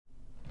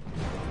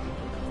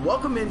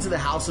Welcome into the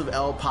House of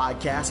L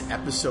podcast,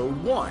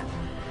 episode 1.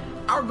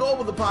 Our goal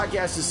with the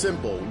podcast is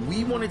simple.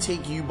 We want to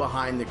take you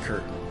behind the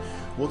curtain.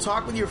 We'll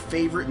talk with your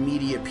favorite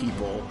media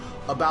people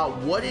about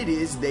what it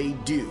is they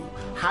do.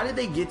 How did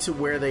they get to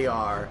where they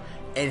are,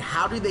 and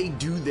how do they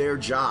do their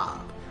job?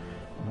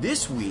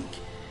 This week,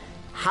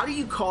 how do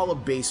you call a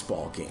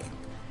baseball game?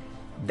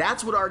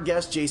 That's what our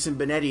guest Jason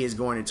Benetti is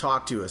going to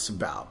talk to us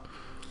about.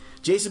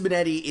 Jason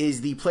Benetti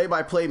is the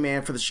play-by-play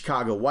man for the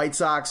Chicago White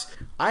Sox.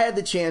 I had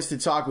the chance to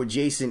talk with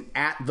Jason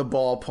at the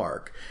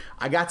ballpark.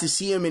 I got to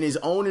see him in his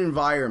own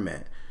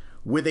environment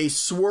with a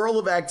swirl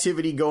of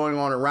activity going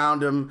on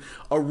around him,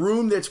 a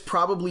room that's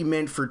probably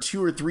meant for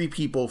 2 or 3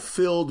 people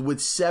filled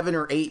with 7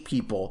 or 8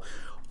 people,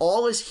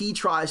 all as he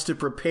tries to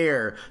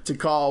prepare to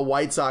call a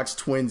White Sox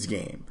Twins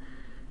game.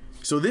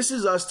 So this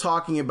is us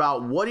talking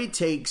about what it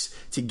takes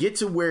to get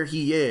to where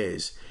he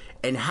is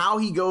and how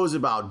he goes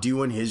about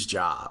doing his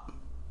job.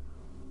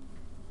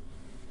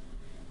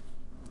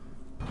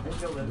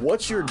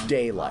 What's your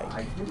day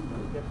like?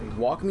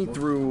 Walk me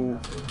through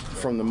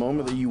from the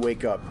moment that you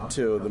wake up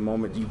to the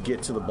moment you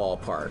get to the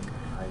ballpark.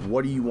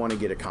 What do you want to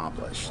get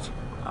accomplished?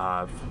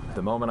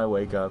 The moment I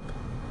wake up,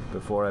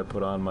 before I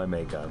put on my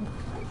makeup,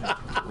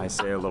 I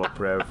say a little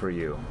prayer for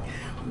you.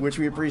 Which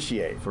we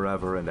appreciate.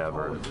 Forever and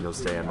ever, you'll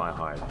stay in my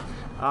heart.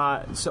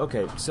 So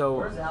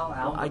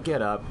I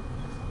get up,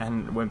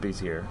 and Wimpy's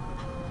here,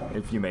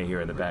 if you may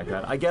hear in the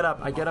background. I get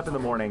up in the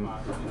morning,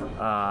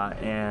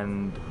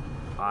 and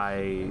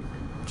I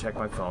check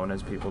my phone,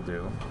 as people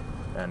do,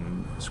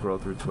 and scroll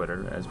through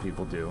Twitter, as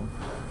people do,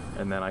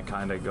 and then I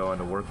kind of go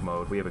into work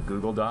mode. We have a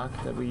Google Doc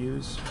that we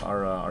use,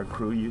 our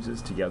crew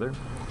uses together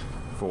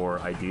for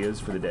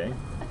ideas for the day.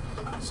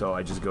 So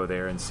I just go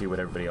there and see what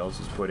everybody else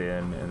has put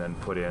in, and then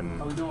put in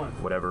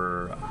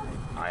whatever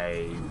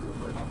I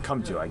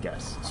come to, I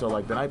guess. So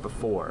like the night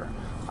before,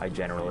 I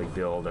generally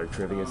build our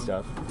trivia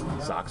stuff,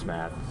 Sox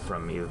math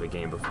from either the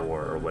game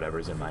before or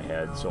whatever's in my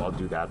head. So I'll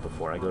do that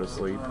before I go to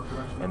sleep.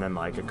 And then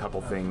like a couple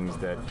things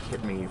that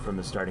hit me from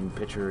the starting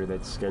pitcher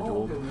that's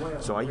scheduled.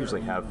 So I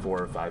usually have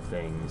 4 or 5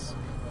 things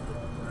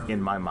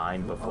in my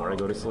mind before I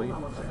go to sleep.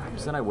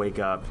 So then I wake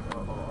up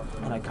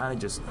and I kind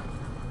of just,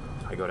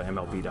 I go to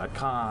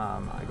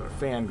MLB.com, I go to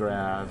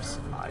Fangraphs,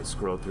 I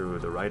scroll through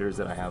the writers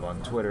that I have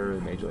on Twitter,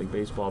 the Major League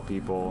Baseball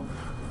people.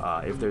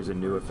 If there's a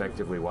new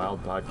Effectively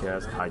Wild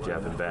podcast, hi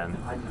Jeff and Ben,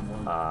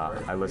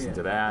 I listen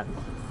to that.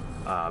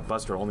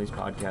 Buster Olney's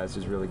podcast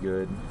is really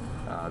good.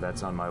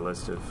 That's on my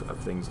list of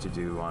things to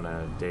do on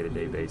a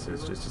day-to-day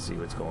basis just to see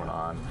what's going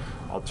on.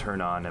 I'll turn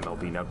on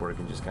MLB Network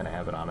and just kind of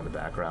have it on in the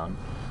background.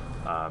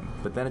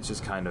 But then it's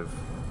just kind of,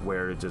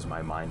 where does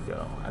my mind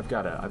go? I've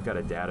got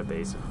a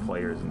database of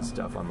players and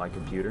stuff on my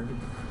computer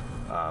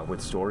with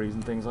stories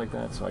and things like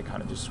that. So I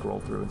kind of just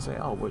scroll through and say,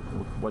 oh,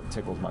 what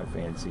tickles my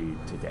fancy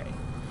today?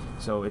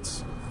 So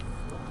it's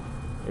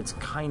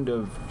kind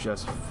of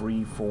just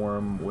free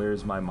form.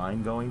 Where's my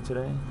mind going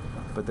today?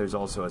 But there's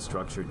also a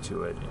structure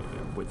to it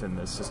within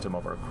the system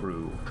of our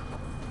crew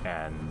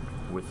and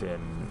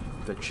within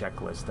the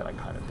checklist that I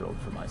kind of build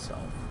for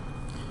myself.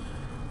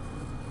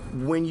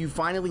 When you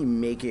finally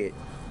make it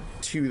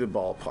to the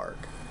ballpark,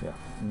 yeah,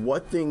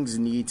 what things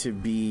need to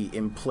be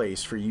in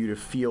place for you to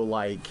feel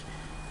like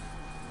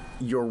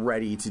you're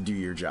ready to do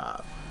your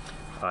job?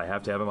 I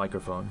have to have a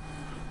microphone.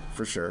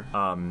 For sure.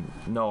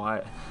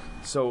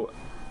 So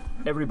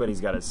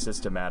everybody's got a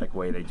systematic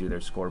way they do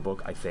their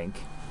scorebook, I think,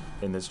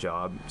 in this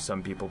job.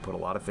 Some people put a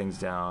lot of things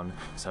down.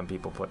 Some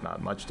people put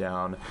not much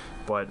down.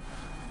 But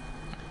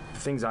the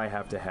things I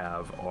have to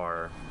have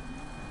are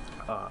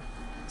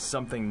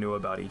something new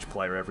about each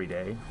player every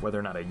day. Whether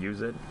or not I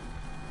use it,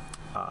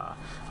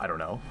 I don't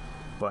know.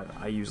 But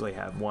I usually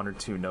have 1 or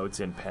 2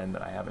 notes in pen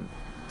that I haven't,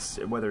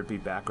 whether it be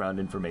background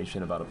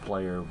information about a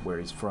player, where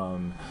he's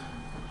from,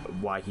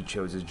 why he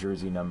chose his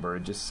jersey number,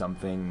 just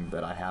something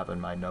that I have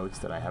in my notes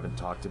that I haven't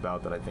talked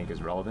about that I think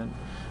is relevant.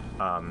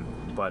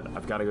 But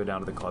I've got to go down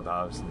to the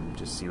clubhouse and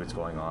just see what's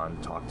going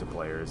on, talk to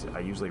players. I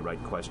usually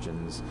write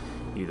questions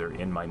either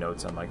in my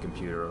notes on my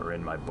computer or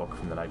in my book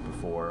from the night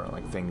before,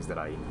 like things that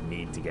I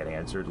need to get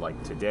answered.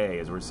 Like today,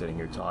 as we're sitting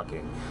here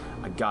talking,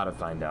 I got to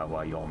find out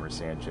why Yolmer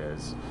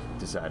Sanchez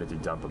decided to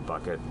dump a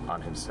bucket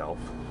on himself,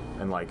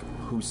 and like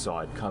who saw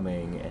it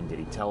coming and did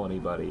he tell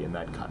anybody and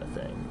that kind of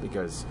thing,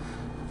 because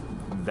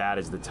that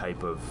is the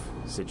type of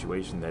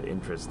situation that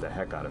interests the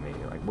heck out of me.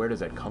 Like, where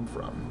does that come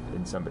from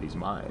in somebody's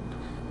mind?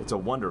 It's a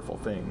wonderful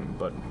thing,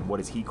 but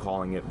what is he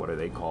calling it? What are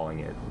they calling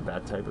it?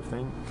 That type of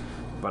thing.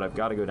 But I've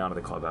got to go down to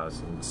the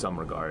clubhouse in some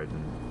regard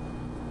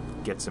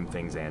and get some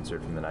things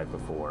answered from the night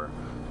before.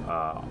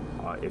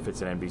 If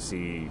it's an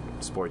NBC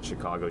Sports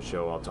Chicago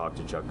show, I'll talk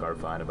to Chuck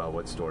Garfien about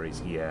what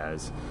stories he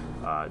has.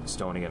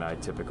 Stoning and I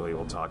typically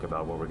will talk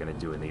about what we're going to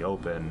do in the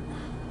open.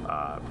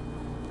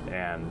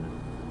 And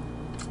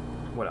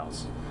what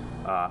else?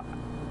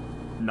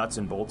 Nuts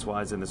and bolts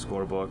wise in the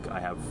scorebook, I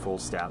have full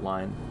stat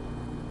line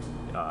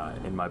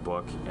in my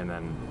book, and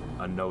then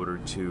a note or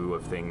two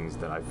of things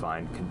that I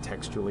find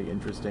contextually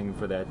interesting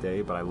for that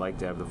day, but I like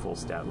to have the full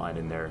stat line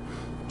in there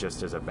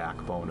just as a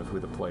backbone of who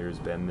the player's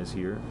been this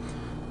year.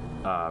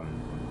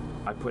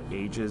 I put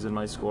ages in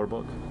my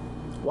scorebook.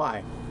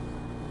 Why?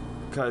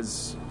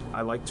 Because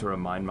I like to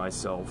remind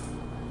myself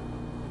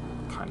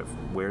kind of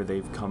where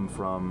they've come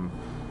from,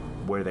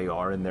 where they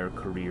are in their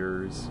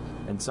careers,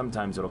 and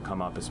sometimes it'll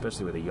come up,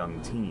 especially with a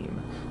young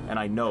team. And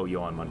I know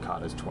Yohan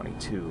Moncada's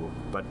 22,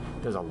 but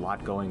there's a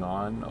lot going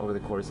on over the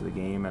course of the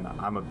game, and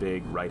I'm a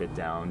big write it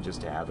down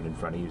just to have it in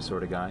front of you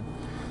sort of guy.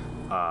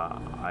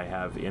 I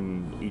have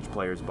in each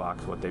player's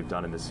box what they've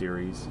done in the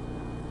series,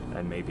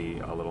 and maybe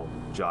a little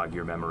jog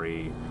your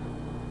memory,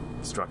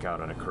 struck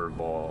out on a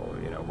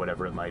curveball,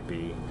 whatever it might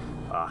be,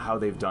 how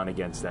they've done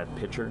against that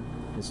pitcher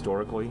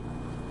historically.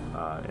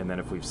 And then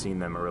if we've seen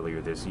them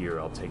earlier this year,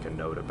 I'll take a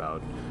note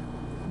about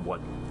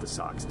what the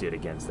Sox did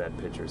against that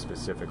pitcher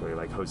specifically.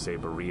 Like Jose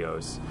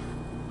Barrios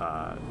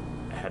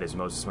had his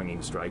most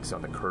swinging strikes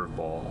on the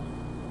curveball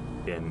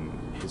in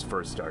his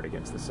first start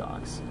against the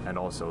Sox, and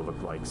also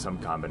looked like some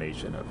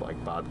combination of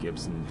like Bob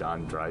Gibson,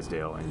 Don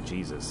Drysdale, and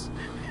Jesus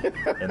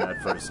in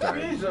that first start.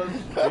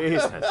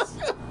 Jesus.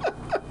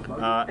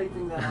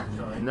 Taping that up,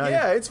 sorry. No,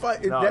 Yeah, it's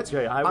fine. No, That's,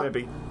 okay, I would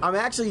be. I'm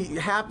actually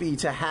happy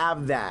to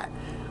have that.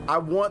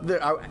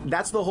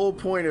 That's the whole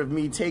point of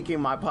me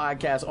taking my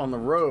podcast on the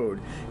road,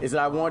 is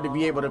that I wanted to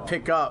be able to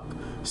pick up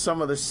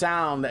some of the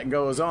sound that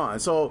goes on.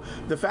 So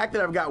the fact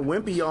that I've got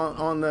Wimpy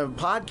on the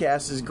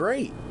podcast is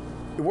great.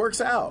 It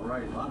works out.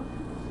 Right, a lot of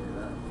people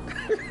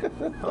say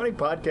that. How many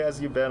podcasts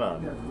have you been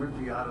on? Got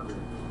Wimpy out of the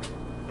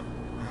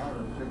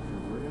picture,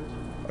 will you?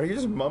 Are you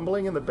just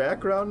mumbling in the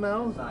background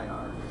now? Yes, I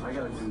are. I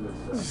gotta do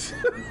this.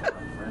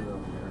 Friend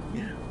over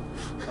here.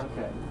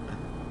 Okay.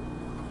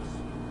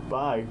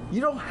 Bye.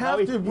 You don't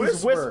have to whisper.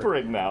 He's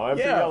whispering now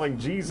after Yeah. yelling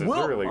Jesus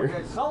earlier.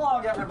 Okay, so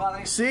long,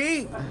 everybody.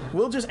 See?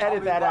 We'll just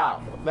edit be that back.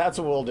 out. That's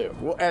what we'll do.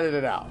 We'll edit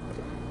it out.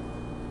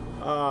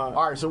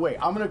 All right, so wait.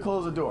 I'm going to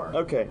close the door.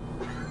 Okay.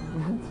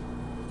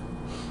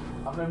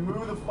 I'm going to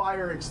move the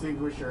fire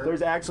extinguisher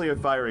There's actually a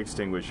fire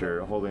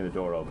extinguisher holding the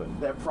door open.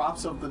 that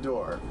props up the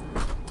door.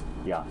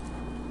 Yeah.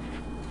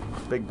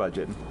 Big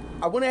budget.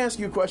 I want to ask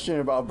you a question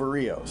about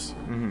Barrios.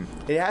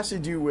 Mm-hmm. It has to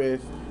do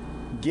with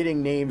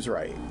getting names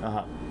right.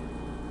 Uh-huh.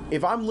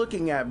 If I'm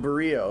looking at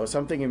Barrios,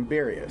 I'm thinking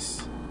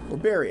Barrios or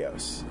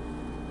Barrios.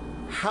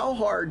 How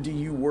hard do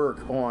you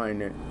work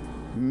on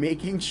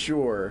making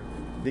sure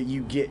that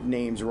you get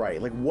names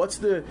right? Like, what's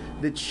the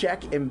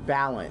check and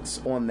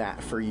balance on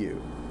that for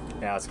you?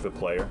 Ask the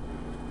player.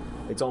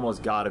 It's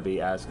almost got to be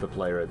ask the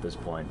player at this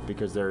point,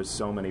 because there are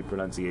so many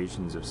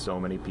pronunciations of so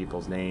many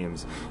people's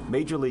names.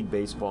 Major League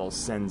Baseball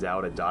sends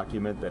out a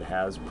document that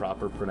has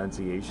proper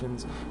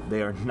pronunciations.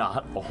 They are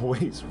not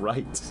always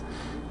right.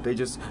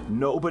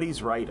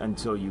 Nobody's right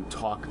until you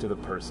talk to the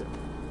person.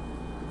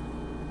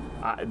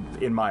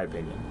 In my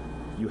opinion,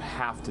 you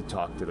have to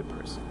talk to the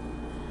person.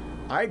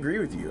 I agree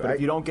with you. But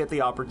if you don't get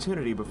the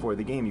opportunity before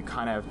the game, you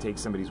kind of have to take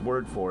somebody's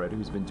word for it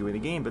who's been doing the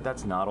game, but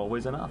that's not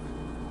always enough.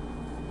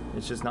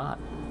 It's just not.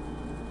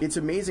 It's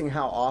amazing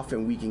how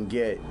often we can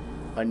get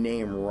a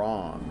name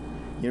wrong,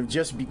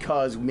 just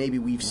because maybe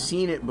we've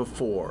seen it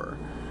before,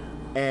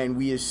 and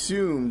we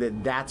assume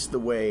that that's the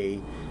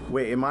way.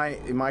 Wait, am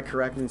I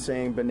correct in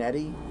saying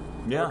Benetti?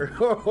 Yeah.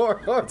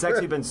 It's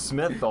actually been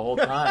Smith the whole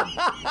time.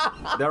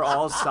 They're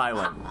all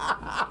silent.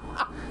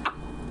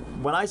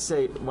 When I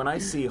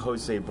see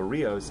Jose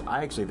Barrios,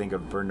 I actually think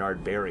of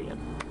Bernard Berrien.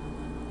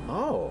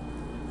 Oh.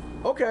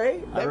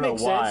 Okay, that I don't know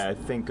makes why sense.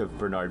 I think of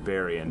Bernard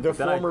Berrien. The but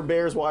then former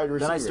Bears wide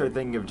receiver. Then I start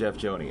thinking of Jeff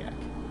Joniak.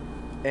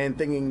 And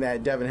thinking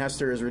that Devin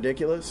Hester is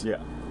ridiculous? Yeah.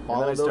 All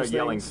and then of I start those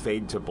yelling things?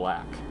 fade to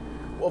black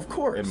Well, of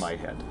course. in my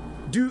head.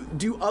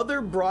 Do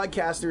other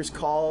broadcasters'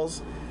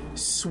 calls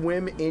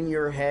swim in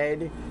your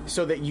head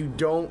so that you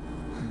don't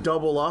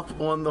double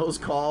up on those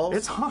calls?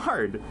 It's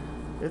hard.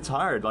 It's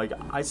hard. Like,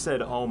 I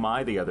said, oh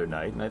my, the other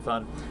night, and I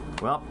thought,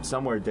 well,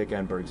 somewhere Dick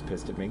Enberg's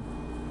pissed at me.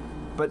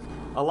 But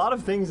a lot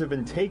of things have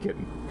been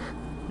taken.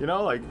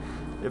 Like,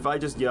 if I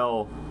just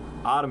yell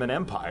Ottoman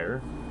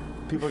Empire,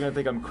 people are going to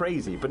think I'm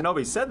crazy. But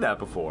nobody said that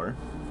before.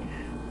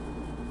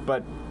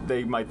 But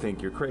they might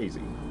think you're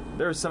crazy.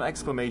 There are some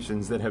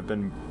exclamations that have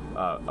been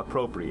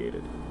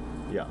appropriated.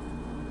 Yeah.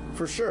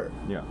 For sure.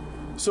 Yeah.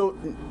 So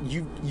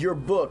your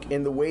book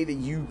and the way that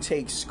you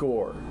take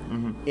score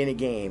in a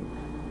game,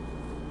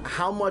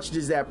 how much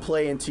does that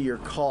play into your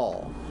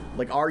call?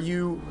 Like, let's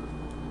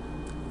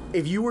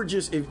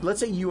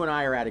say you and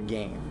I are at a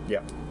game.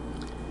 Yeah.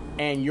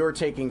 And you're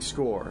taking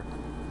score,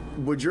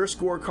 would your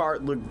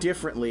scorecard look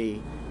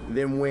differently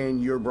than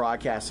when you're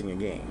broadcasting a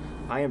game?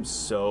 I am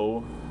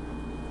so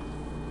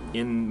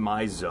in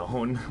my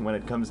zone when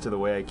it comes to the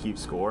way I keep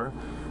score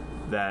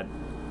that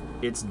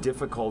it's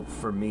difficult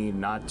for me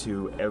not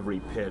to every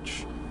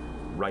pitch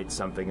write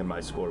something in my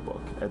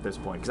scorebook at this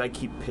point, because I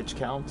keep pitch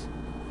count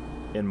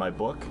in my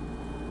book.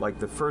 Like,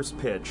 the first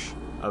pitch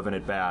of an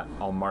at-bat,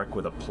 I'll mark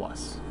with a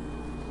plus.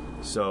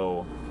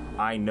 So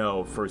I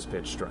know first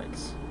pitch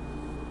strikes.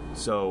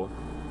 So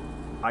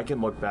I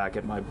can look back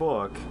at my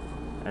book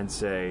and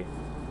say,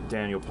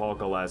 Daniel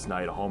Palka last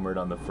night homered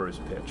on the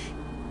first pitch.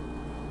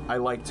 I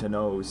like to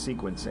know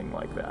sequencing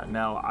like that.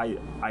 Now, I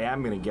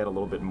am going to get a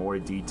little bit more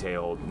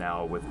detailed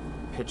now with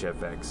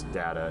PitchFX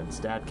data and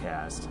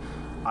StatCast.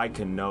 I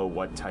can know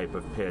what type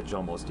of pitch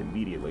almost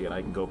immediately, and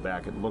I can go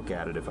back and look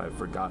at it if I've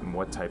forgotten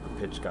what type of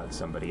pitch got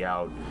somebody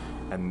out,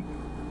 and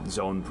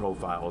zone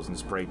profiles and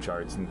spray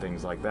charts and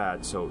things like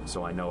that, so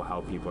I know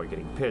how people are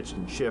getting pitched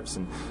and shifts.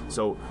 And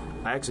so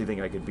I actually think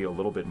I could be a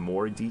little bit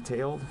more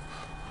detailed.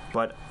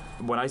 But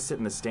when I sit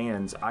in the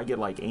stands, I get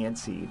like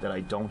antsy that I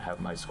don't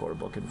have my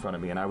scorebook in front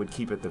of me, and I would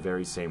keep it the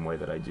very same way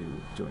that I do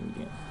doing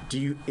the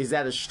game. Is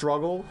that a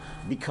struggle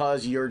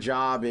because your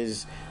job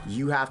is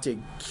you have to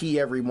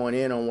key everyone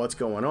in on what's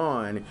going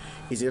on?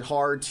 Is it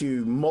hard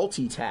to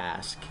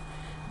multitask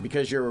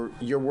because you're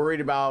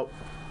worried about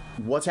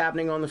what's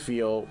happening on the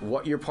field,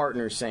 what your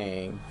partner's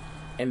saying,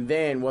 and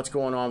then what's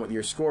going on with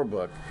your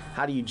scorebook?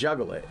 How do you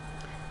juggle it?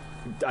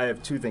 I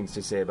have two things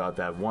to say about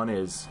that. One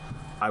is,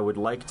 I would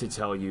like to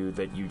tell you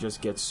that you just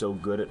get so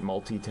good at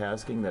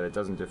multitasking that it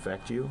doesn't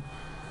affect you.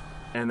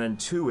 And then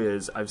two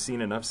is, I've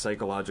seen enough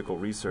psychological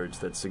research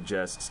that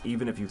suggests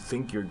even if you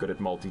think you're good at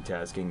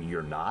multitasking,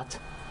 you're not.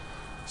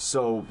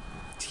 So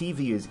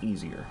TV is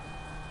easier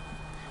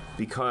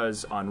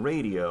because on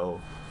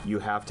radio, you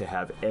have to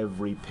have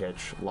every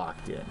pitch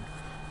locked in.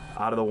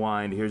 Out of the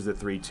wind, here's the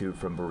 3-2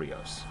 from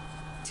Barrios.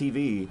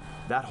 TV,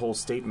 that whole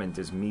statement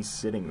is me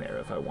sitting there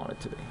if I want it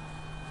to be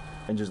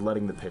and just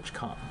letting the pitch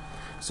come.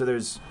 So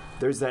there's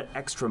that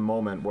extra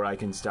moment where I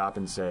can stop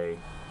and say,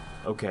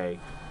 okay,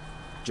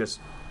 just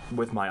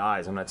with my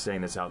eyes, I'm not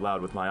saying this out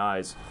loud, with my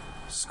eyes,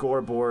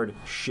 scoreboard,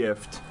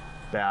 shift,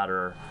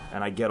 batter,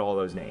 and I get all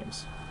those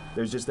names.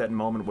 There's just that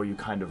moment where you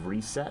kind of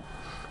reset.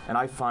 And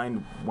I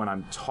find when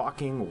I'm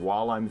talking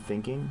while I'm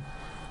thinking,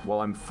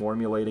 while I'm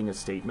formulating a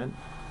statement,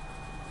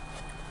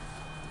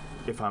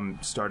 if I'm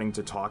starting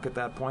to talk at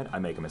that point, I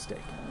make a mistake.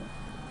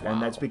 Wow.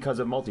 And that's because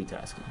of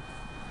multitasking.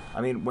 I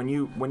mean, when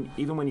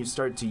you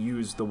start to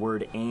use the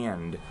word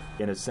 "and"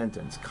 in a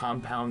sentence,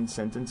 compound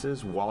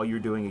sentences while you're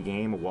doing a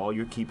game, while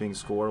you're keeping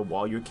score,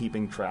 while you're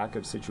keeping track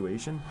of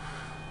situation,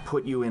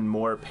 put you in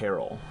more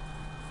peril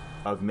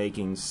of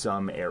making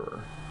some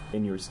error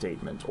in your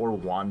statement or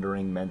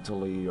wandering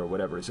mentally or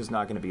whatever. It's just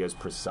not going to be as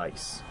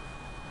precise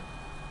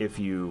if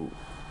you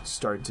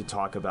start to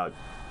talk about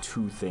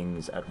two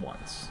things at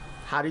once.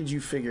 How did you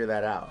figure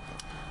that out?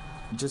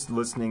 Just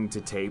listening to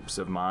tapes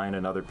of mine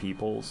and other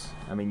people's.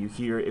 I mean, if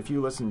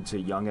you listen to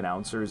young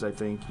announcers, I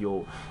think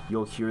you'll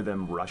hear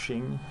them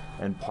rushing,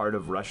 and part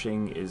of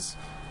rushing is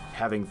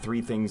having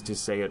three things to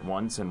say at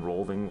once and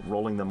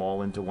rolling them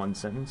all into one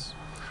sentence.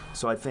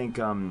 So I think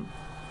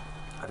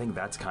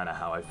that's kind of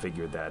how I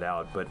figured that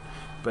out. But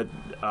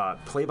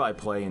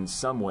play-by-play in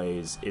some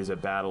ways is a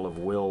battle of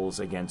wills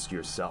against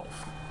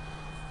yourself,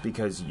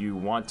 because you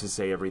want to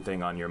say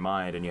everything on your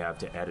mind and you have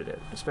to edit it.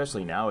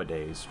 Especially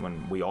nowadays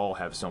when we all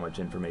have so much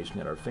information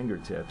at our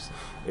fingertips,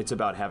 it's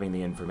about having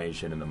the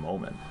information in the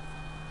moment,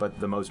 but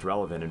the most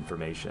relevant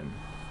information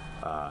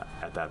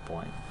at that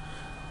point.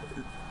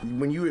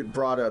 When you had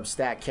brought up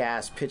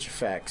StatCast,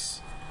 PitchFX,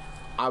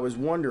 I was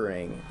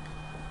wondering,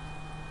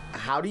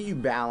 how do you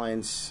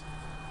balance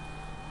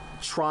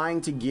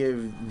trying to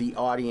give the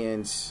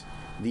audience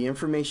the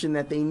information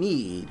that they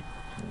need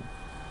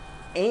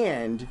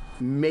and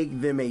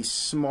make them a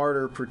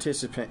smarter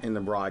participant in the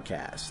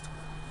broadcast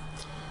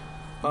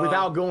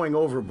without going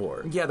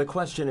overboard? Yeah, the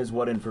question is,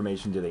 what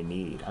information do they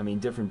need? I mean,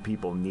 different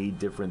people need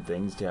different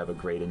things to have a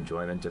great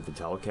enjoyment of the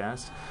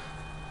telecast.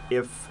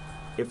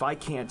 If I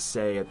can't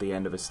say at the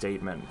end of a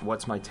statement,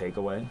 what's my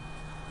takeaway?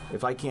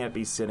 If I can't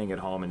be sitting at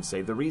home and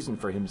say, the reason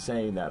for him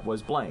saying that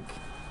was blank,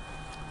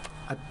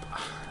 I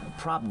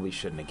probably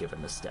shouldn't have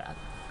given the stat.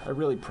 I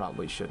really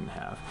probably shouldn't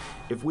have.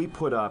 If we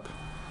put up,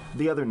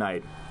 the other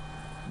night,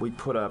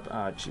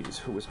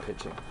 who was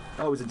pitching?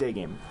 Oh, it was a day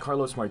game.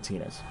 Carlos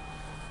Martinez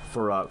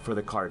for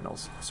the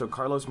Cardinals. So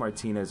Carlos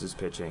Martinez is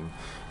pitching,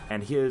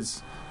 and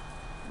his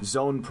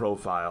zone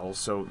profile,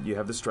 so you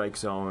have the strike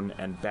zone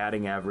and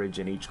batting average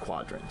in each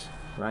quadrant,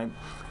 right?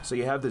 So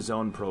you have the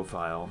zone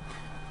profile,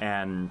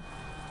 and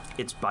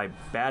it's by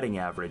batting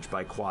average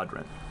by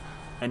quadrant.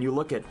 And you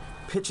look at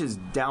pitches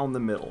down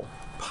the middle,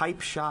 pipe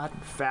shot,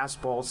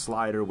 fastball,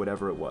 slider,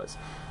 whatever it was.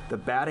 The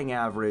batting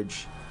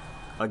average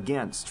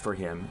against for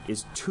him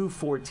is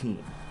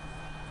 214.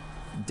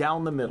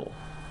 Down the middle,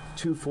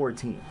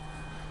 214.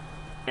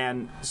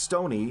 And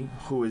Stoney,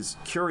 who is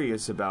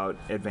curious about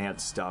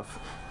advanced stuff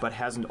but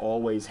hasn't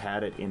always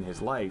had it in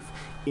his life,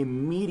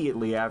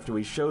 immediately after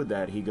we showed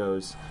that, he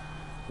goes,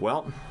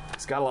 well,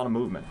 it's got a lot of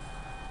movement.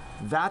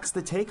 That's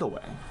the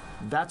takeaway.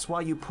 That's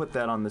why you put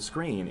that on the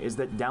screen, is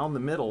that down the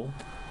middle,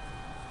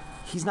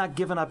 he's not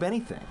giving up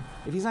anything.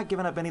 If he's not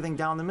giving up anything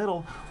down the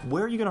middle,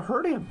 where are you going to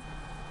hurt him?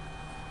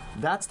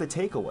 That's the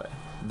takeaway.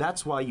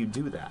 That's why you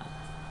do that.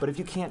 But if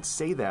you can't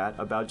say that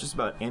about just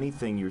about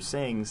anything you're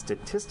saying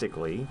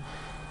statistically,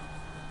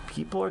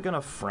 people are going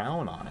to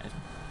frown on it,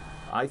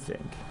 I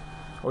think.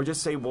 Or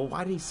just say, well,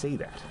 why did he say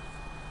that?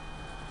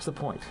 What's the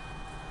point?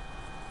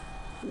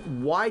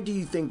 Why do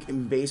you think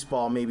in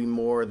baseball, maybe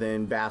more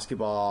than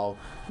basketball,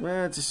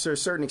 to a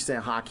certain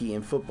extent hockey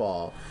and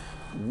football,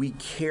 we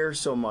care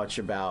so much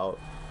about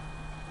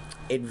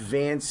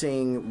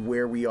advancing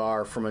where we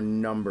are from a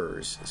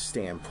numbers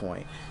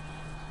standpoint?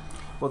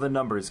 Well, the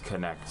numbers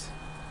connect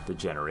the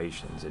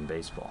generations in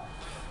baseball.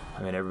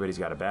 I mean, everybody's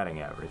got a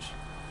batting average.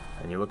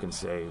 And you look and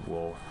say,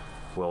 well,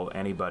 will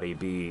anybody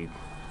be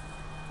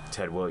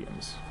Ted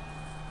Williams?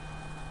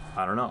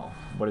 I don't know.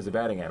 What does the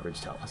batting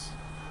average tell us?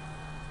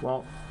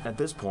 Well, at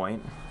this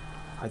point,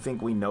 I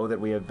think we know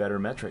that we have better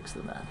metrics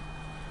than that.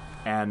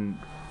 And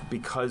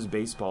because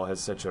baseball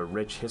has such a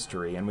rich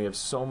history, and we have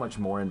so much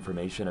more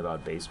information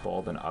about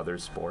baseball than other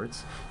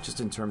sports, just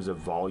in terms of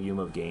volume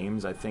of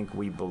games, I think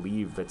we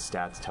believe that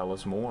stats tell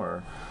us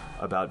more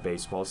about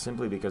baseball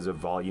simply because of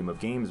volume of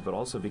games, but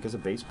also because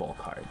of baseball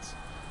cards.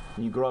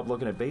 You grow up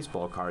looking at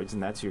baseball cards,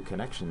 and that's your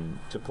connection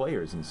to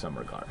players in some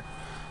regard.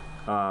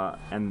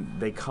 And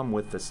they come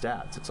with the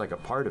stats. It's like a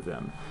part of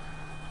them.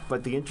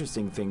 But the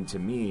interesting thing to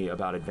me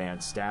about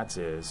advanced stats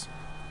is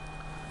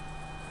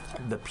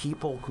the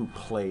people who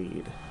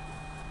played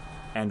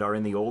and are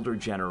in the older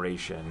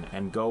generation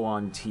and go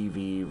on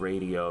TV,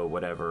 radio,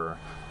 whatever,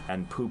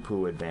 and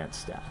poo-poo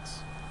advanced stats,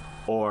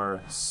 or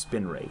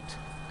spin rate,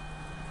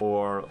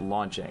 or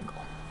launch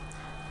angle.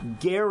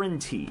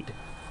 Guaranteed,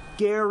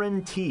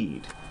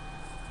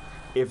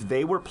 if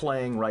they were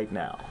playing right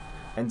now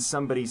and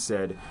somebody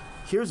said,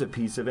 here's a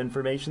piece of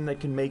information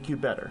that can make you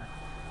better,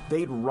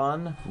 they'd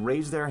run,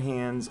 raise their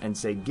hands, and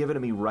say, give it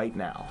to me right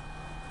now.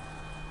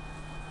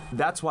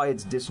 That's why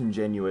it's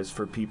disingenuous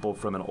for people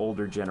from an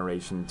older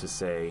generation to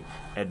say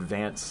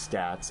advanced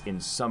stats in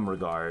some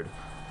regard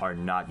are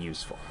not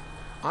useful.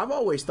 I've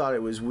always thought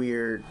it was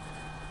weird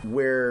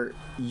where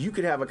you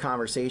could have a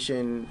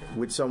conversation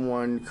with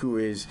someone who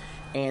is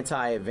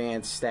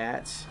anti-advanced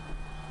stats,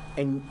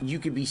 and you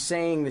could be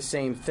saying the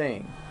same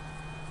thing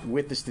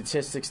with the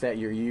statistics that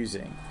you're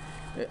using.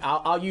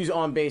 I'll use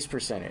on-base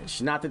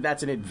percentage. Not that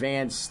that's an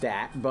advanced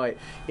stat, but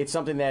it's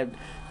something that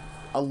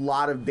a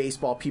lot of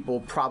baseball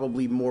people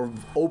probably more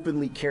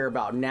openly care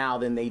about now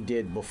than they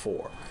did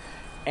before.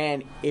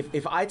 And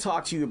if I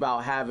talk to you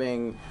about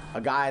having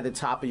a guy at the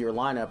top of your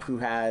lineup who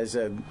has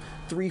a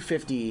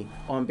 350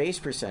 on-base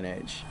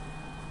percentage,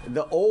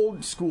 the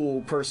old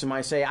school person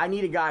might say, I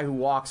need a guy who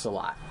walks a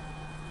lot.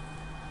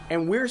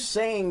 And we're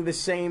saying the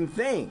same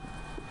thing.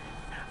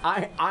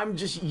 I'm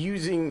just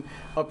using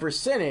a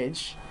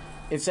percentage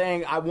and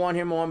saying I want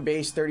him on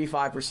base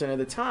 35% of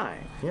the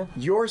time. Yeah.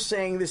 You're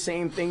saying the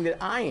same thing that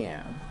I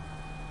am.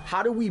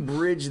 How do we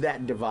bridge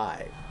that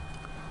divide?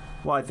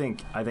 Well, I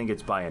think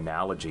it's by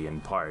analogy in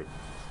part.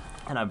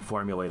 And I'm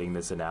formulating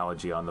this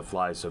analogy on the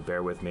fly, so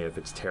bear with me if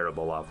it's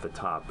terrible off the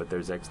top, but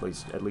there's at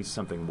least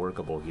something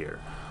workable here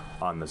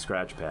on the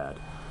scratch pad.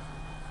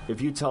 If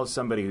you tell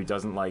somebody who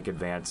doesn't like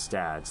advanced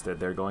stats that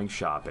they're going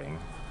shopping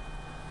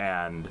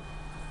and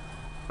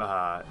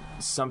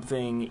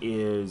something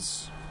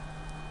is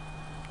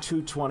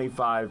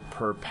 $2.25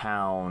 per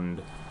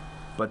pound,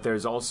 but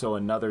there's also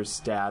another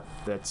stat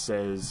that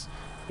says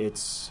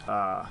it's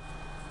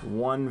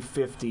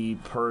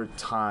 $1.50 per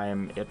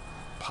time it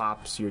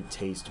pops your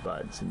taste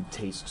buds and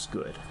tastes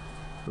good,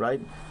 right?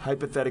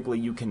 Hypothetically,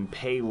 you can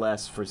pay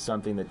less for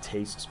something that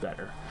tastes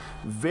better.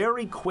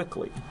 Very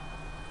quickly,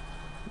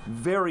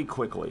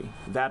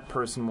 that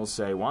person will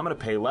say, well, I'm going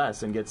to pay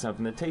less and get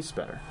something that tastes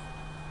better.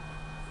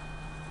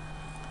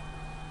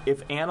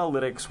 If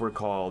analytics were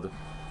called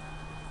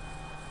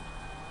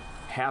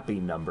happy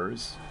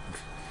numbers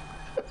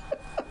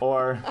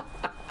or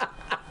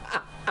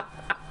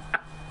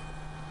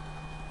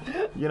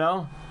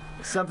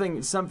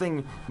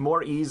something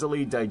more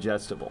easily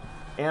digestible.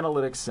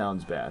 Analytics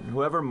sounds bad.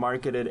 Whoever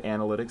marketed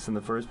analytics in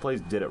the first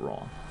place did it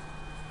wrong.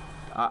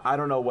 I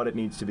don't know what it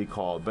needs to be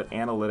called, but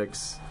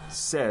analytics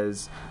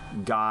says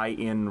guy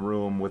in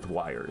room with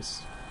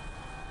wires.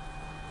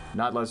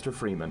 Not Lester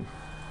Freeman,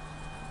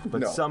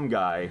 but some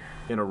guy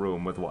in a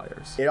room with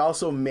wires. It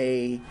also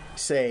may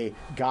say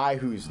guy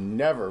who's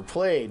never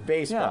played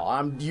baseball. Yeah.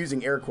 I'm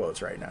using air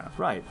quotes right now.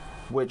 Right,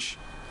 which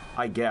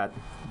I get,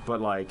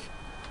 but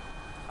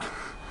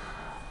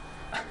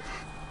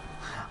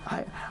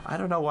I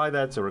don't know why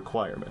that's a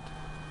requirement.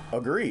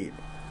 Agreed.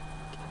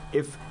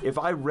 If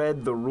I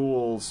read the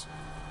rules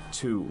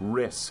to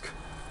Risk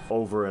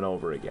over and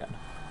over again,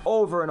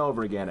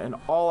 and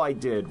all I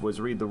did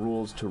was read the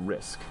rules to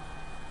Risk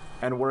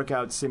and work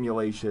out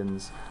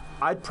simulations,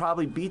 I'd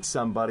probably beat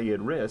somebody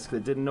at Risk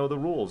that didn't know the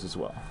rules as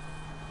well,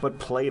 but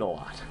played a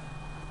lot.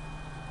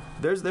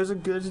 There's a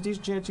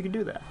decent chance you could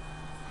do that.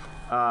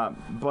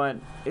 But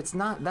it's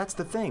not, that's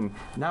the thing.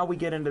 Now we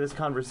get into this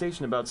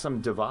conversation about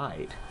some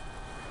divide.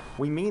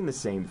 We mean the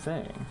same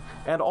thing.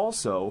 And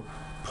also,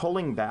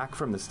 pulling back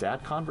from the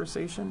stat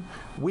conversation,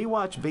 we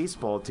watch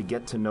baseball to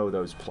get to know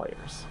those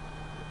players.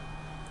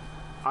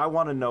 I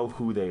want to know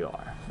who they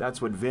are.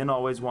 That's what Vin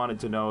always wanted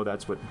to know.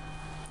 That's what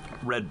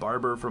Red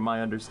Barber, from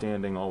my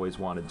understanding, always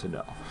wanted to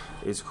know,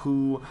 is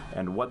who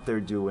and what they're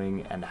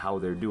doing and how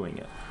they're doing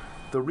it.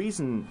 The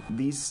reason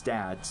these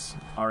stats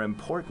are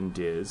important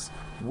is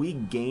we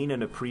gain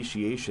an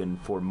appreciation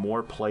for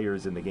more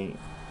players in the game.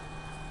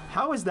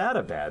 How is that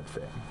a bad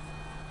thing?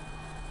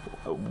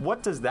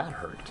 What does that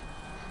hurt?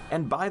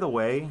 And by the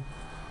way,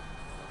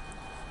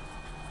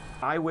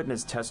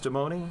 eyewitness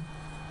testimony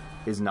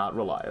is not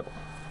reliable.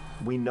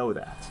 We know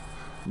that.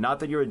 Not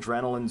that your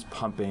adrenaline's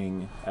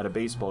pumping at a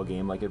baseball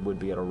game like it would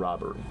be at a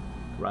robbery,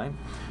 right?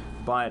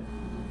 But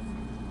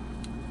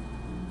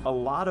a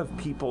lot of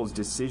people's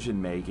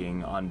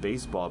decision-making on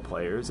baseball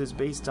players is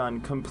based on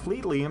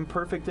completely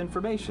imperfect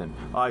information.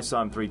 Oh, I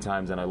saw him 3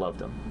 times and I loved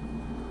him.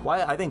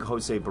 Why? I think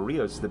Jose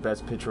Barrios is the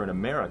best pitcher in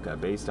America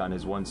based on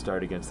his one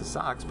start against the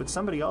Sox, but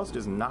somebody else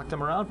just knocked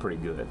him around pretty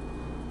good.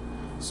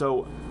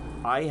 So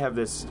I have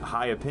this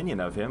high opinion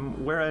of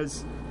him,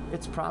 whereas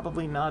it's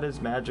probably not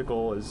as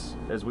magical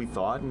as we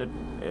thought, and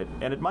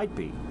it might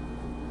be.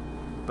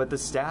 But the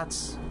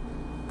stats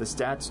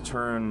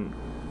turn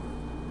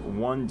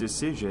one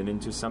decision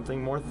into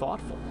something more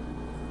thoughtful.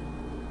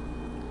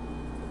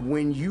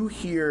 When you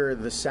hear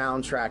the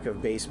soundtrack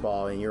of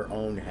baseball in your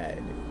own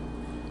head,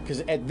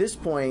 because at this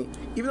point,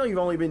 even though you've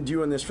only been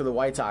doing this for the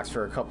White Sox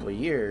for a couple of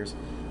years,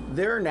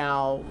 there are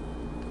now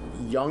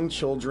young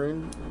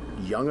children,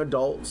 young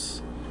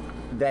adults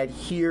that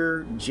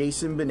hear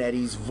Jason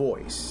Benetti's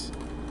voice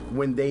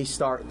when they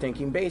start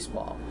thinking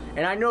baseball.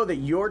 And I know that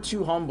you're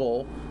too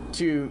humble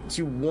to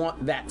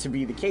want that to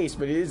be the case,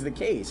 but it is the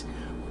case.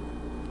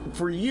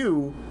 For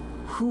you,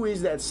 who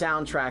is that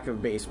soundtrack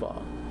of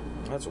baseball?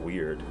 That's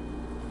weird.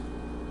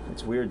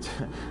 It's weird.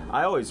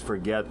 I always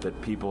forget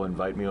that people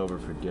invite me over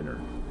for dinner.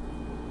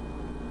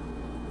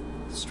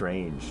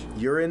 Strange.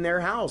 You're in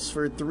their house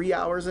for 3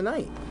 hours a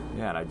night.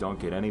 Yeah, and I don't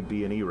get any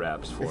B&E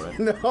wraps for it.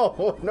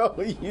 No,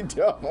 you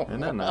don't.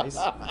 Isn't that nice?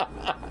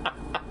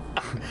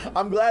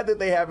 I'm glad that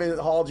they haven't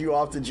hauled you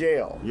off to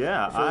jail.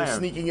 Yeah, for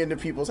sneaking into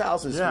people's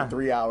houses for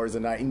 3 hours a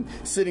night and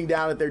sitting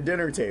down at their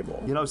dinner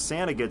table. You know,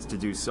 Santa gets to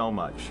do so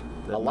much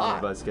that none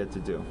of us get to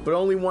do. But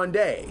only one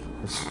day.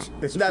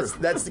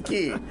 That's the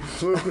key.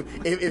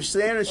 If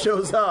Santa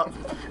shows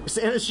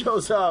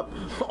up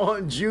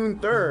on June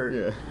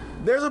 3rd,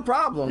 there's a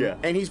problem,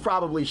 and he's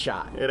probably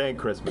shot. It ain't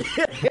Christmas.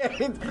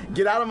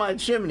 Get out of my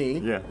chimney.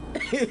 Yeah.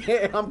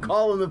 I'm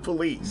calling the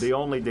police. The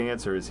only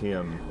dancer is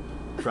him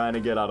trying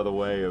to get out of the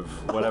way of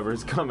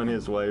whatever's coming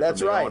his way from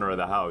the owner of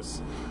the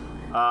house.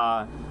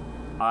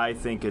 I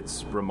think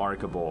it's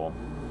remarkable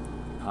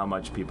how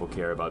much people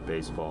care about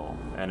baseball,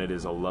 and it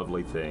is a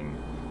lovely thing.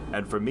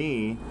 And for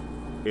me,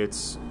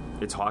 it's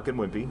Hawk and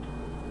Wimpy,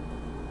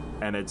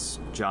 and it's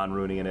John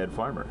Rooney and Ed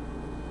Farmer.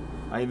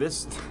 I mean,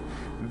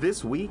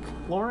 this week,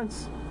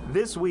 Lawrence,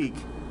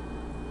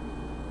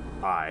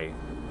 I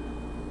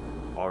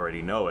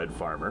already know Ed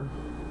Farmer.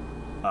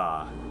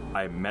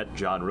 I met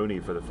John Rooney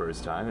for the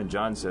first time, and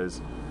John says,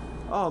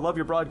 "Oh, I love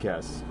your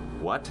broadcasts."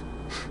 What?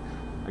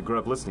 I grew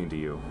up listening to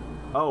you.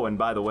 Oh, and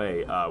by the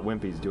way,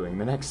 Wimpy's doing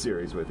the next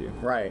series with you.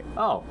 Right.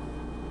 Oh,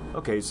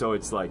 okay, so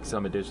it's like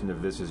some edition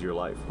of This Is Your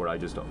Life, where I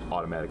just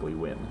automatically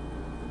win.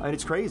 I mean,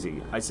 it's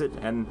crazy. I said,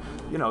 and,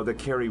 you know, the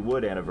Kerry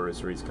Wood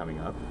anniversary is coming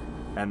up,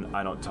 and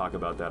I don't talk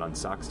about that on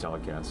Sox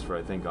telecasts for,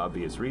 I think,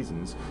 obvious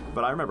reasons,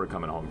 but I remember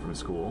coming home from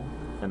school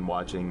and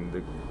watching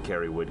the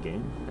Kerry Wood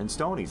game, and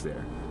Stoney's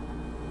there.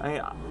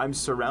 I'm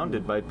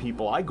surrounded by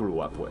people I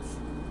grew up with,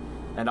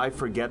 and I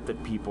forget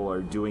that people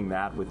are doing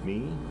that with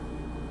me,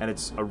 and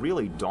it's a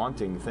really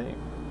daunting thing.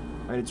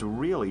 I mean, it's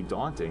really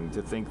daunting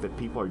to think that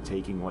people are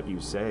taking what you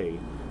say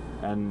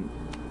and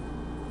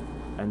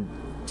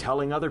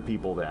telling other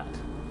people that.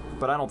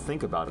 But I don't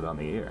think about it on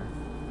the air.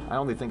 I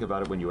only think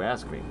about it when you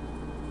ask me.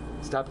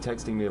 Stop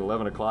texting me at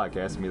 11 o'clock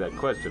asking me that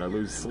question. I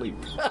lose sleep.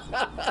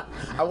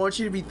 I want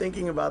you to be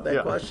thinking about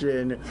that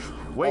question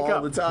Wake all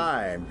up. the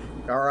time.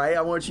 All right?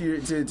 I want you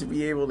to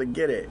be able to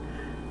get it.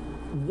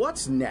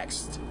 What's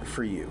next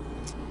for you?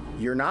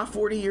 You're not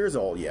 40 years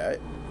old yet.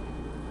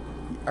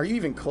 Are you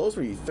even close?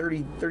 Are you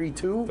 30,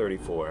 32?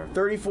 34.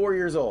 34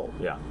 years old.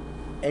 Yeah.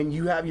 And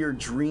you have your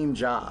dream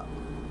job.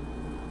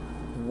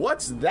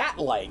 What's that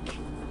like?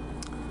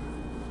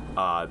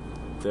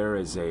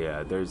 There's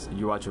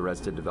you watch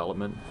Arrested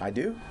Development? I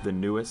do. The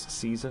newest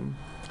season?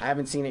 I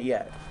haven't seen it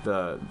yet.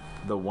 The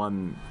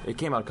one, it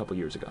came out a couple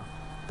years ago.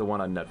 The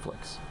one on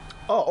Netflix.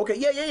 Oh, okay.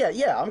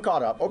 Yeah. I'm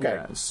caught up. Okay.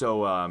 Yeah.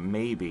 So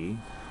maybe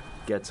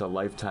gets a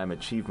Lifetime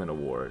Achievement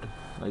Award,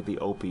 like the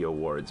Opie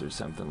Awards or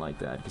something like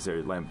that, because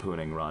they're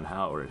lampooning Ron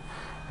Howard.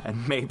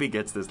 And maybe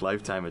gets this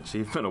Lifetime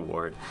Achievement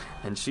Award,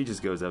 and she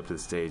just goes up to the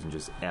stage and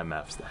just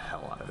MFs the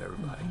hell out of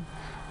everybody.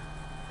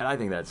 And I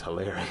think that's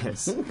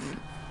hilarious.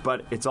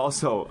 But it's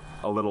also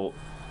a little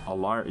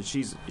alarming.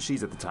 She's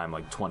at the time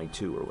like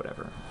 22 or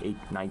whatever,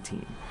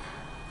 19.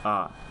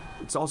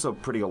 It's also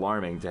pretty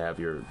alarming to have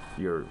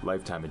your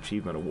Lifetime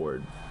Achievement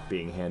Award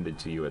being handed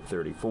to you at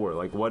 34.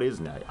 Like, what is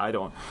that?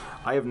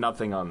 I have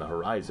nothing on the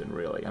horizon,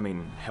 really. I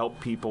mean, help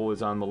people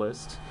is on the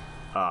list.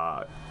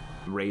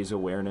 Raise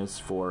awareness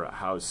for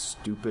how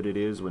stupid it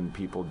is when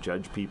people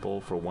judge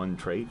people for one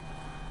trait.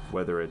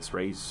 whether it's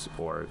race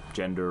or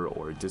gender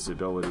or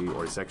disability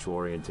or sexual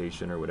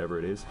orientation or whatever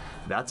it is,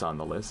 that's on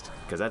the list,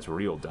 because that's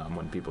real dumb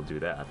when people do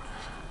that.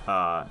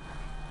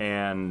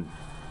 And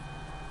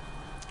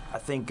I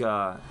think,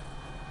 I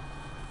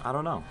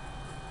don't know,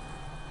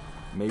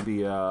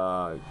 maybe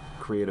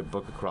create a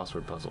book of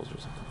crossword puzzles or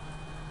something.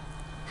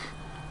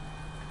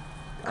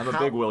 I'm a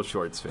big Will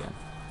Shortz fan.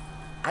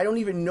 I don't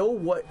even know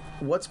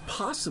what's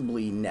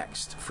possibly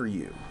next for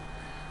you.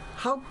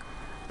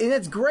 And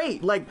that's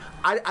great. Like,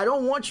 I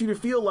don't want you to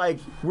feel like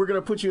we're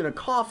going to put you in a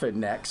coffin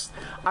next.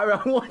 I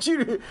want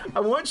you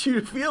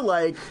to feel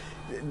like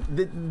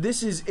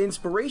this is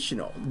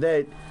inspirational.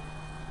 That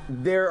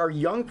there are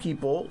young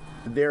people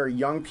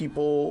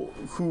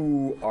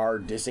who are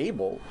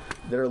disabled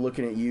that are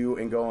looking at you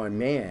and going,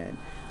 man,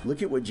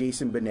 look at what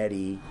Jason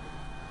Benetti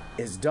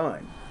has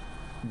done.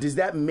 Does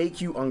that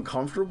make you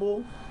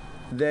uncomfortable?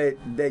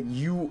 That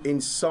you, in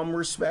some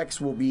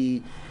respects, will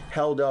be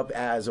held up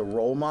as a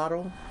role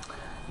model?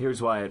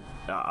 Here's why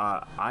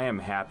I am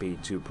happy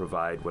to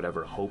provide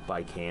whatever hope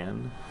I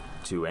can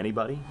to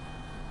anybody.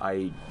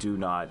 I do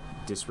not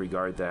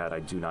disregard that.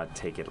 I do not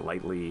take it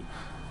lightly.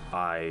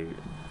 I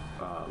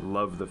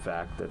love the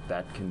fact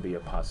that can be a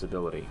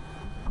possibility.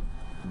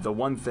 The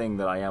one thing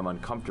that I am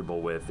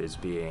uncomfortable with is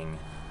being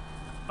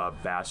a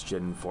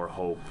bastion for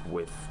hope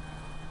with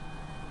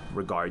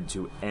regard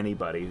to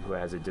anybody who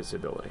has a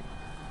disability,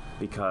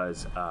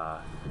 because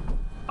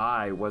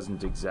I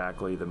wasn't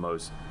exactly the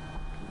most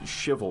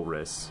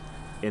chivalrous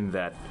in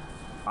that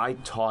I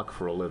talk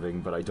for a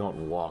living, but I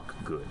don't walk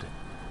good.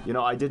 You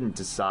know, I didn't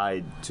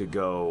decide to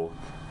go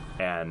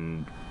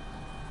and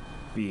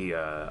be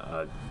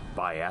a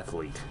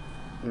biathlete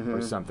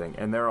or something.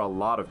 And there are a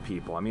lot of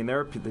people. I mean, the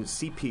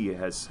CP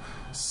has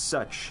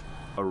such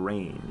a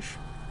range.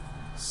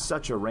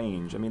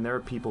 I mean, there are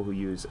people who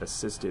use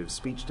assistive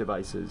speech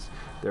devices.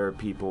 There are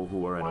people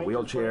who are in a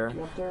wheelchair,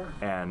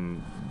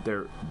 and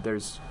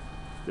there's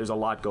a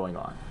lot going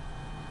on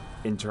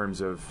in terms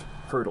of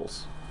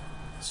hurdles.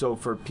 So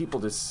for people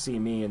to see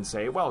me and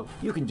say, well,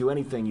 you can do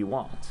anything you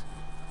want,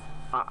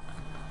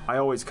 I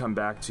always come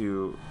back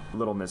to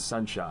Little Miss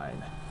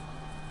Sunshine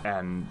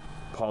and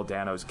Paul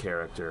Dano's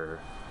character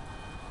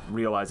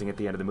realizing at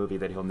the end of the movie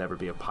that he'll never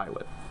be a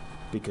pilot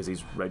because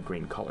he's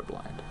red-green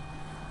colorblind.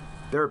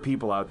 There are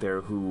people out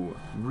there who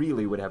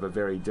really would have a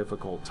very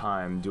difficult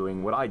time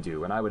doing what I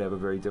do, and I would have a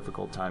very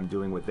difficult time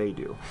doing what they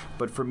do.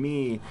 But for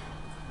me,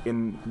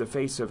 in the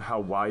face of how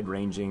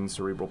wide-ranging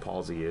cerebral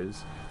palsy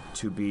is,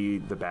 to be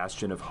the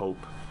bastion of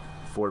hope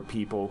for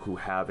people who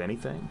have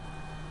anything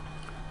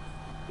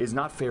is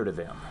not fair to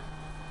them.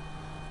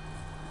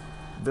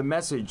 The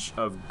message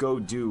of go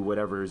do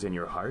whatever is in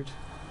your heart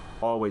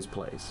always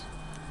plays.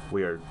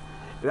 You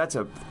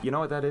know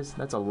what that is?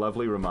 That's a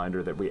lovely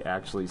reminder that we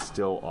actually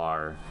still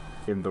are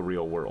in the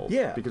real world.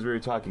 Yeah. Because we were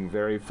talking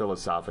very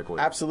philosophically.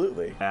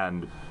 Absolutely.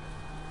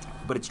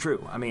 But it's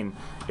true. I mean,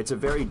 it's a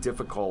very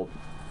difficult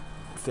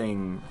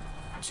thing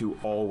to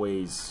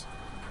always...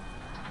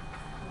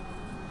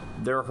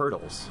 There are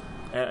hurdles.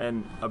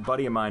 And a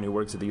buddy of mine who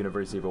works at the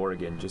University of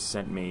Oregon just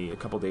sent me a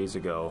couple days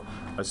ago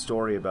a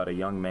story about a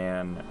young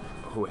man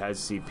who has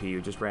CP who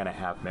just ran a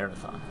half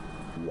marathon.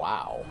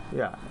 Wow.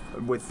 Yeah,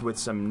 with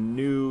some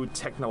new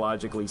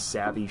technologically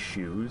savvy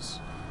shoes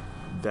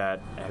that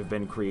have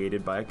been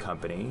created by a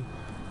company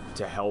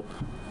to help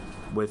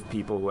with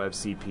people who have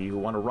CP who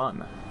want to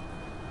run.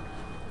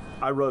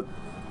 I wrote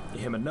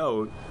him a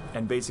note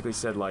and basically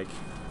said, like,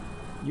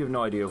 you have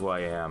no idea who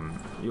I am.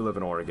 You live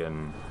in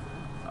Oregon.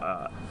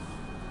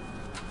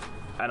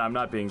 And I'm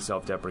not being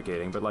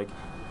self-deprecating, but, like,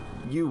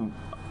 you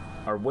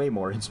are way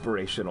more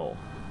inspirational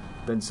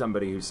than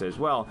somebody who says,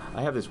 well,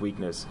 I have this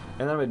weakness,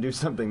 and then I'm going to do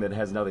something that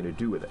has nothing to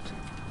do with it.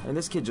 And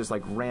this kid just,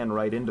 like, ran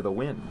right into the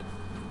wind.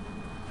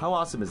 How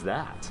awesome is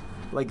that?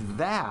 Like,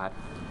 that,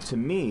 to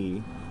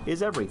me,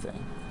 is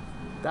everything.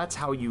 That's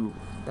how you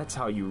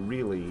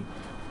really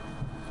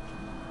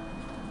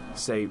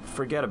say,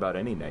 forget about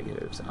any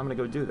negatives. I'm going to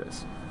go do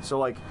this. So,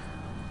 like,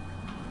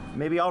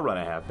 maybe I'll run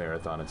a half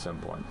marathon at some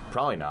point.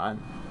 Probably not.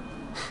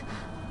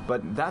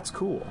 But that's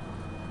cool.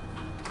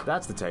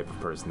 That's the type of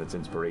person that's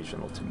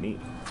inspirational to me.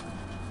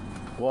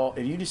 Well,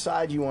 if you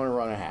decide you want to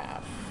run a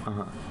half,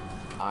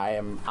 I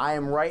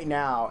am right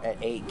now at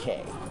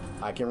 8K.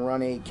 I can run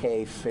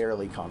 8K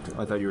fairly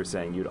comfortably. I thought you were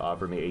saying you'd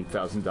offer me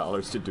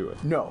 $8,000 to do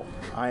it. No,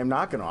 I am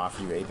not going to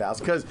offer you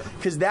 $8,000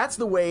 because that's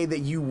the way that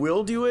you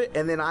will do it,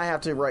 and then I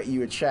have to write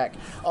you a check.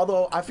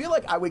 Although I feel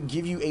like I would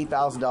give you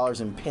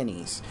 $8,000 in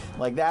pennies.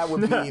 Like, that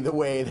would be the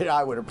way that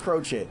I would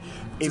approach it.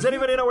 Does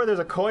anybody know where there's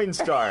a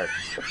Coinstar?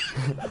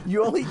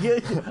 You only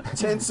get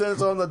 10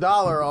 cents on the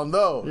dollar on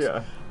those.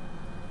 Yeah.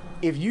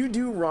 If you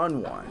do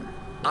run one,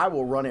 I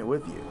will run it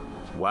with you.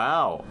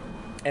 Wow.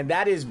 And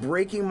that is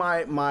breaking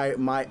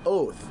my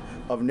oath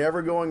of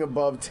never going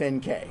above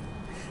 10K.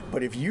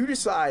 But if you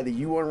decide that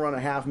you want to run a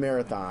half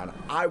marathon,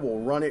 I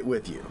will run it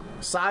with you,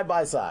 side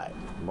by side.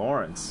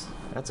 Lawrence,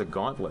 that's a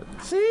gauntlet.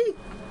 See?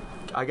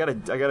 I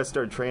gotta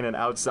start training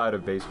outside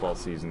of baseball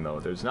season though.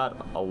 There's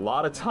not a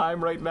lot of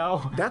time right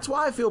now. That's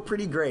why I feel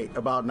pretty great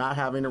about not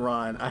having to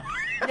run.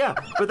 Yeah,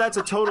 but that's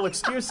a total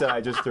excuse that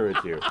I just threw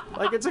at you.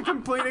 Like, it's a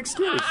complete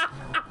excuse.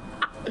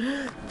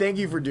 Thank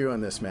you for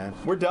doing this, man.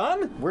 We're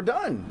done? We're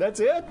done. That's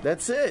it?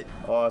 That's it.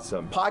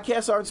 Awesome.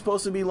 Podcasts aren't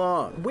supposed to be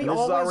long. We And this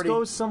is always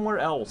go somewhere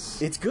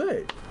else. It's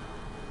good.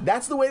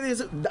 That's the way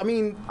this. I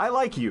mean, I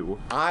like you.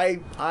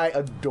 I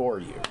adore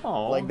you.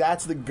 Aw. Like,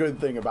 that's the good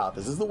thing about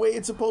this. This is the way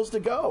it's supposed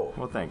to go.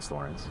 Well, thanks,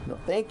 Lawrence. No,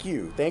 thank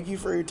you. Thank you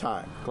for your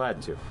time.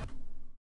 Glad to.